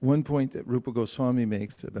 one point that Rupa Goswami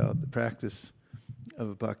makes about the practice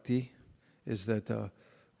of bhakti is that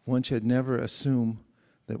one should never assume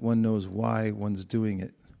that one knows why one's doing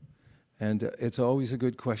it. And it's always a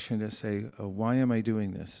good question to say, why am I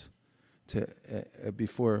doing this?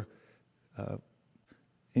 Before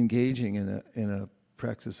engaging in a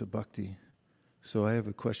practice of bhakti. So I have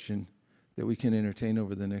a question that we can entertain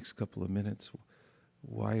over the next couple of minutes.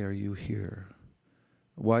 Why are you here?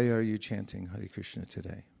 Why are you chanting Hare Krishna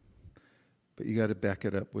today? But you got to back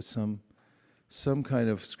it up with some kind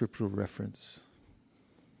of scriptural reference.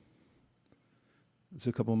 There's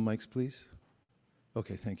a couple of mics, please.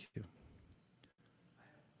 Okay, thank you.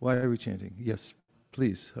 Why are we chanting? Yes,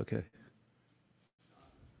 please. Okay.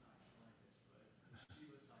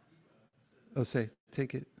 Oh,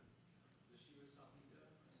 take it.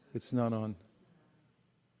 It's not on.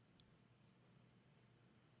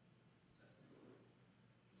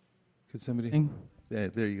 Could somebody? Yeah,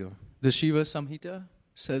 there you go. The Shiva Samhita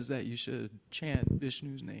says that you should chant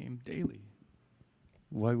Vishnu's name daily.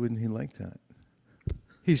 Why wouldn't he like that?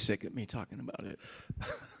 He's sick of me talking about it.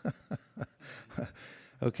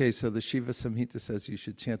 Okay, so the Shiva Samhita says you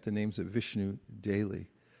should chant the names of Vishnu daily.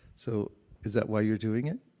 So is that why you're doing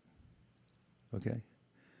it? Okay.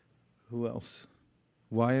 Who else?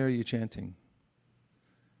 Why are you chanting?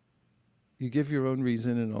 You give your own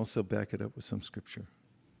reason and also back it up with some scripture.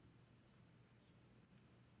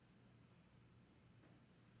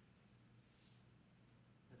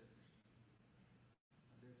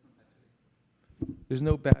 There's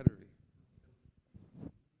no battery.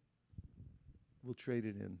 We'll trade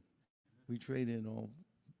it in. We trade in all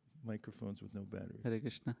microphones with no battery. Hare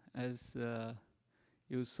Krishna. As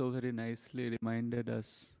you so very nicely reminded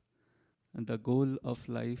us the goal of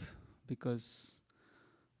life, because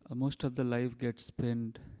most of the life gets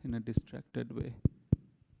spent in a distracted way.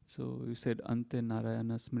 So you said Ante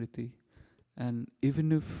Narayana Smriti, and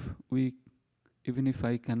even if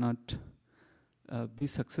I cannot be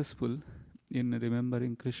successful in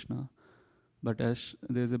remembering Krishna, But as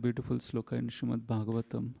there's a beautiful sloka in Srimad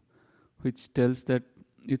Bhagavatam, which tells that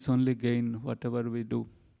it's only gain whatever we do.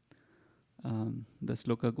 The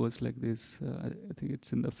sloka goes like this. I think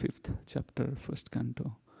it's in the 5th chapter, 1st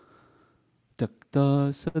canto.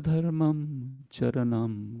 Takta sadharmam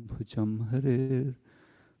charanam bhujam harir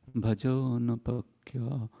bhajo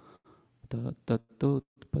napakya tatot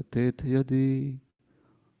patet yadi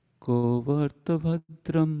ko varta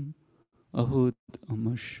bhadram ahud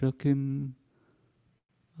amashakim.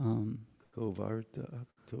 Kovarta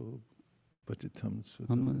apto patitam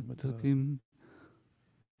sudam Amatakim.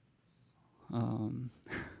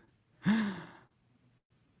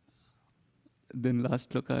 Then last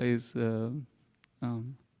sloka is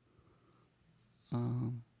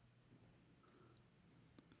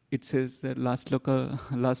it says that last sloka,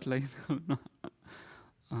 last line.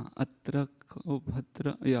 Atra ko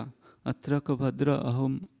bhadra, yeah. Atra ko bhadra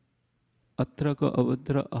aham, atra ko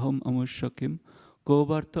abhadra aham amushakim, ko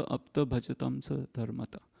varta apta bhajatam sa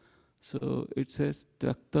dharmata. So it says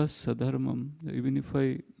tyakta sadharmam. Even if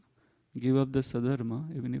I give up the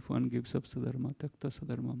sadharma, even if one gives up sadharma, tyakta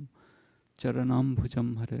sadharmam, charanam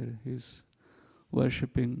bhujam harer, he is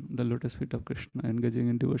worshipping the lotus feet of Krishna, engaging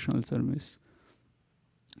in devotional service.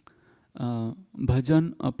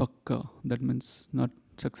 Bhajan apakka, that means not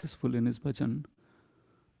successful in his bhajan.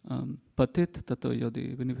 Patit tato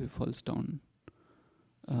yadi, even if he falls down.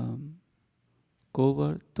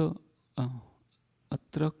 Kovarta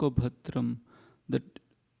atrako bhadram, that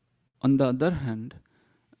on the other hand,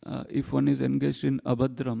 if one is engaged in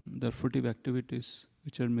abhadram, the fruitive activities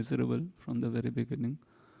which are miserable from the very beginning,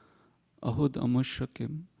 ahud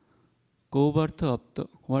amushakim, kovartha apta,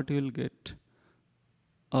 what he will get?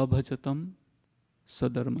 Abhajatam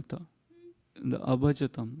sadharmata. The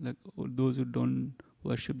abhajatam, like those who don't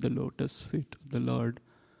worship the lotus feet of the Lord,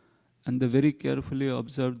 and they very carefully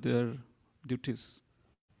observe their duties,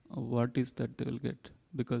 what is that they will get?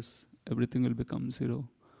 Because everything will become zero.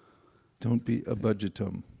 Don't be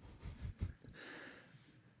abhajatam.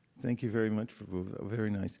 Thank you very much, Prabhu. Very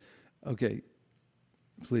nice. Okay,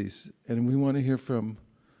 please. And we want to hear from,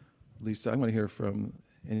 at least I want to hear from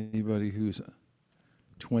anybody who's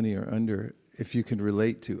 20 or under, if you can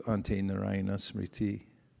relate to Ante Narayana Smriti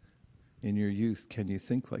in your youth. Can you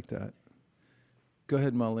think like that? Go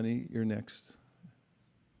ahead, Malini, you're next.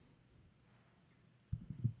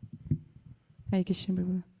 Hare Krishna,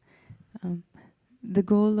 Prabhu. The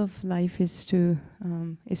goal of life is to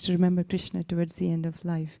remember Krishna towards the end of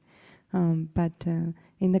life. But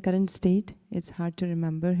in the current state, it's hard to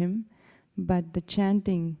remember him. But the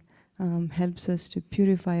chanting helps us to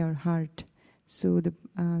purify our heart. So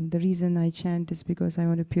the reason I chant is because I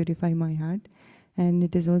want to purify my heart. And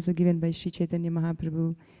it is also given by Sri Chaitanya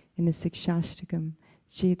Mahaprabhu in the Sikshashtakam.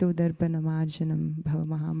 Cheto darpanam arjanam bhava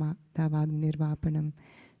mahamadavag nirvapanam.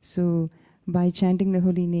 So by chanting the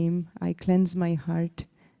holy name, I cleanse my heart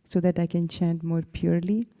so that I can chant more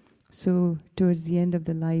purely. So towards the end of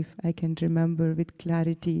the life, I can remember with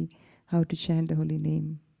clarity how to chant the holy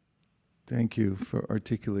name. Thank you for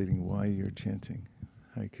articulating why you're chanting.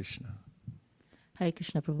 Hare Krishna. Hare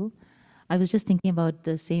Krishna, Prabhu. I was just thinking about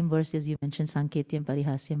the same verse as you mentioned, Sanketyam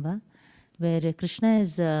Parihasyam Va, where Krishna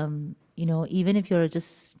is, even if you're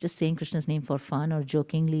just saying Krishna's name for fun or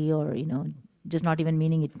jokingly or, just not even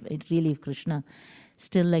meaning it really Krishna,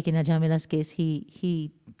 still like in Ajamila's case,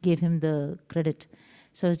 he gave him the credit.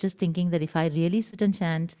 So I was just thinking that if I really sit and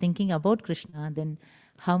chant thinking about Krishna, then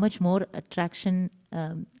how much more attraction,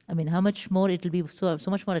 how much more it will be so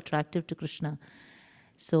much more attractive to Krishna.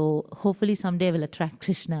 So hopefully someday I will attract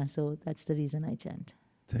Krishna. So that's the reason I chant.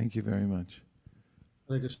 Thank you very much.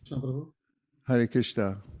 Hare Krishna, Prabhu. Hare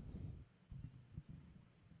Krishna.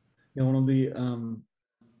 Yeah, one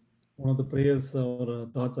of the prayers or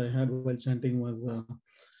thoughts I had while chanting was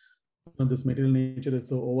this material nature is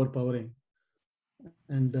so overpowering.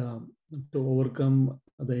 And to overcome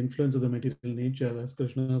the influence of the material nature, as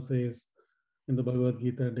Krishna says in the Bhagavad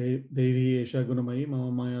Gita, Devi Esha Gunamayi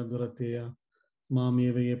Mama Maya Durateya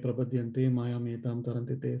Mamyevaye Prapadyante Maya Metam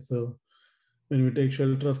Tarantite. So when we take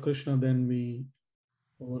shelter of Krishna, then we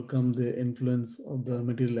overcome the influence of the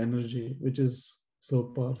material energy, which is so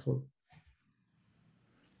powerful.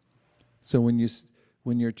 So when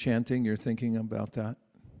you're chanting, you're thinking about that?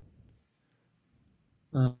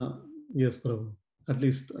 Yes, Prabhu. At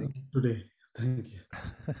least today. Thank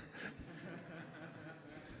you.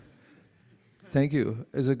 Thank you.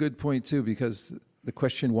 It's a good point too, because the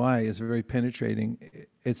question why is very penetrating.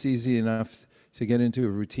 It's easy enough to get into a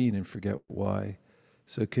routine and forget why.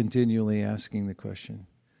 So continually asking the question.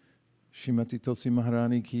 Shrimati Tulsi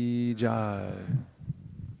Maharani ki jai.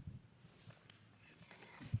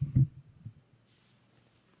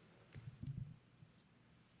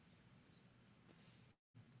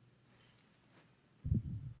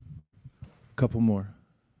 Couple more.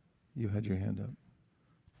 You had your hand up.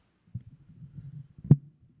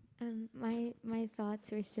 My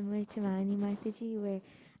thoughts were similar to Mani Mataji, where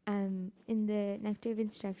in the Nectar of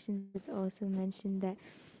Instructions it's also mentioned that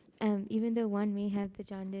even though one may have the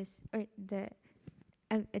jaundice or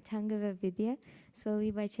a tongue of avidya,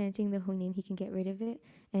 slowly by chanting the holy name he can get rid of it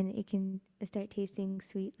and it can start tasting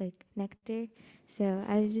sweet like nectar. So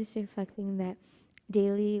I was just reflecting that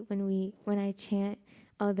daily when I chant,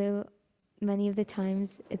 although many of the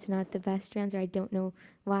times it's not the best rounds or I don't know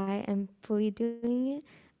why I'm fully doing it,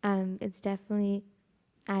 it's definitely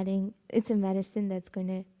it's a medicine that's going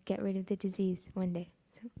to get rid of the disease one day.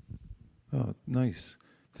 So. Oh, nice.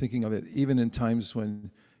 Thinking of it, even in times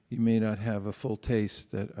when you may not have a full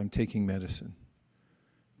taste, that I'm taking medicine.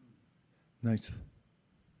 Nice.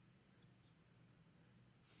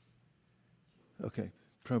 Okay,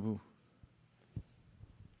 Prabhu.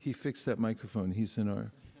 He fixed that microphone. He's in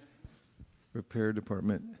our repair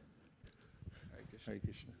department. Hare Krishna. Hare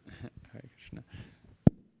Krishna. Hare Krishna.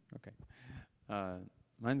 Okay.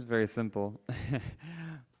 Mine's very simple.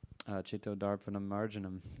 Chitto Darpanam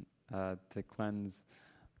Marjanam, to cleanse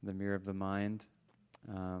the mirror of the mind.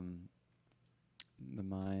 The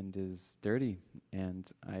mind is dirty,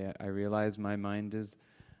 and I realize my mind is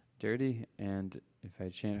dirty, and if I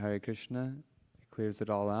chant Hare Krishna, it clears it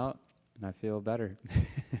all out, and I feel better.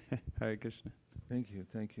 Hare Krishna. Thank you,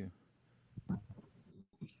 thank you.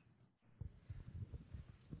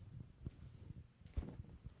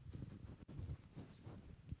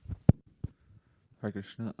 Hare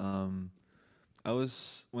Krishna. I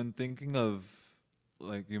was, when thinking of,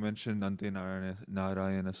 like you mentioned Ante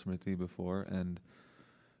Narayana Smriti before, and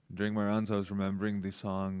during my rounds I was remembering the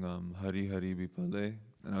song Hari Hari Vipale,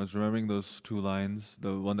 and I was remembering those two lines,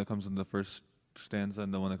 the one that comes in the first stanza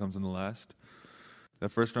and the one that comes in the last. The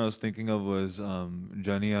first one I was thinking of was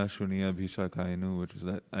Janiya Shuniya Bhisha Kainu, which is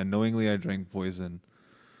that unknowingly I drank poison,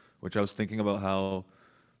 which I was thinking about how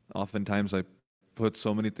oftentimes I put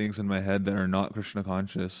so many things in my head that are not Krishna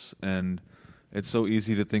conscious, and it's so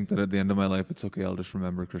easy to think that at the end of my life it's okay, I'll just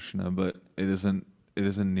remember Krishna, but it isn't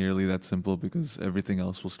nearly that simple, because everything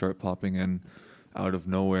else will start popping in out of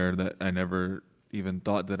nowhere that I never even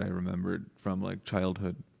thought that I remembered from like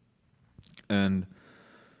childhood. And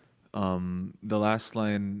the last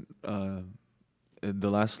line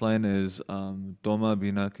is Toma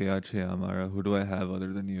bina keache amara, who do I have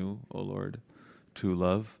other than you, O Lord, to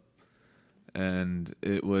love? And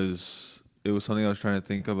it was something I was trying to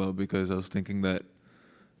think about, because I was thinking that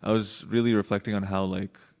I was really reflecting on how,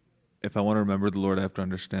 like, if I want to remember the Lord, I have to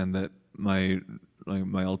understand that my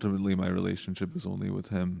relationship is only with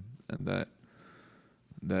Him, and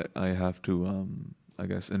that I have to I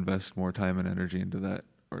guess invest more time and energy into that,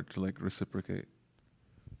 or to like reciprocate.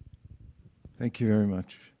 Thank you very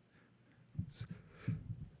much.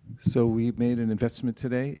 So we made an investment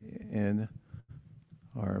today in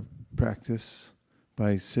our practice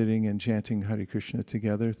by sitting and chanting Hare Krishna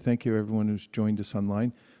together. Thank you everyone who's joined us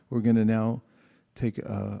online. We're going to now take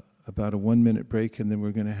about a 1-minute break, and then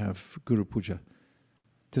we're going to have Guru Puja.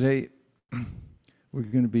 Today we're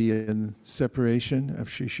going to be in separation of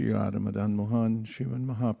Shri Shri Radha Madan Mohan, Sriman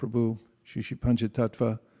Mahaprabhu, Shri Shri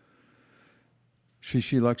Panchatattva, Shri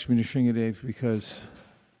Shri Lakshmi Nrsingadev, because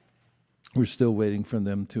we're still waiting for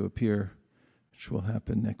them to appear, which will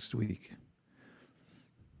happen next week.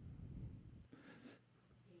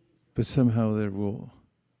 But somehow they will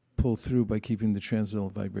pull through by keeping the transcendental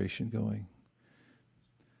vibration going.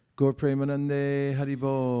 Gaur Premanande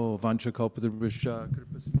Haribo Vancha Kalpatarvishya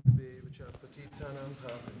Kripa Sindhubheva Cha Patitanam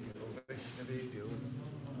Pavanyo Vaishnavebhyo